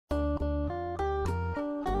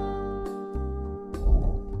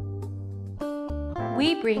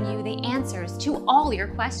we bring you the answers to all your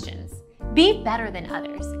questions. Be better than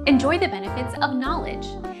others. Enjoy the benefits of knowledge.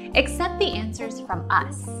 Accept the answers from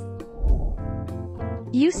us.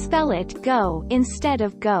 You spell it go instead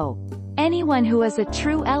of go. Anyone who is a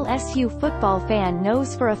true LSU football fan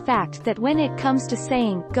knows for a fact that when it comes to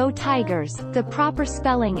saying "Go Tigers," the proper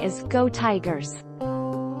spelling is "Go Tigers."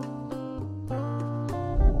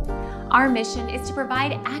 Our mission is to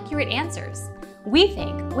provide accurate answers. We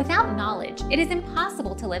think without knowledge, it is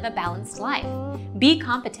impossible to live a balanced life. Be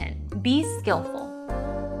competent, be skillful.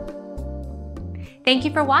 Thank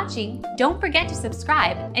you for watching. Don't forget to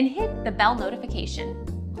subscribe and hit the bell notification.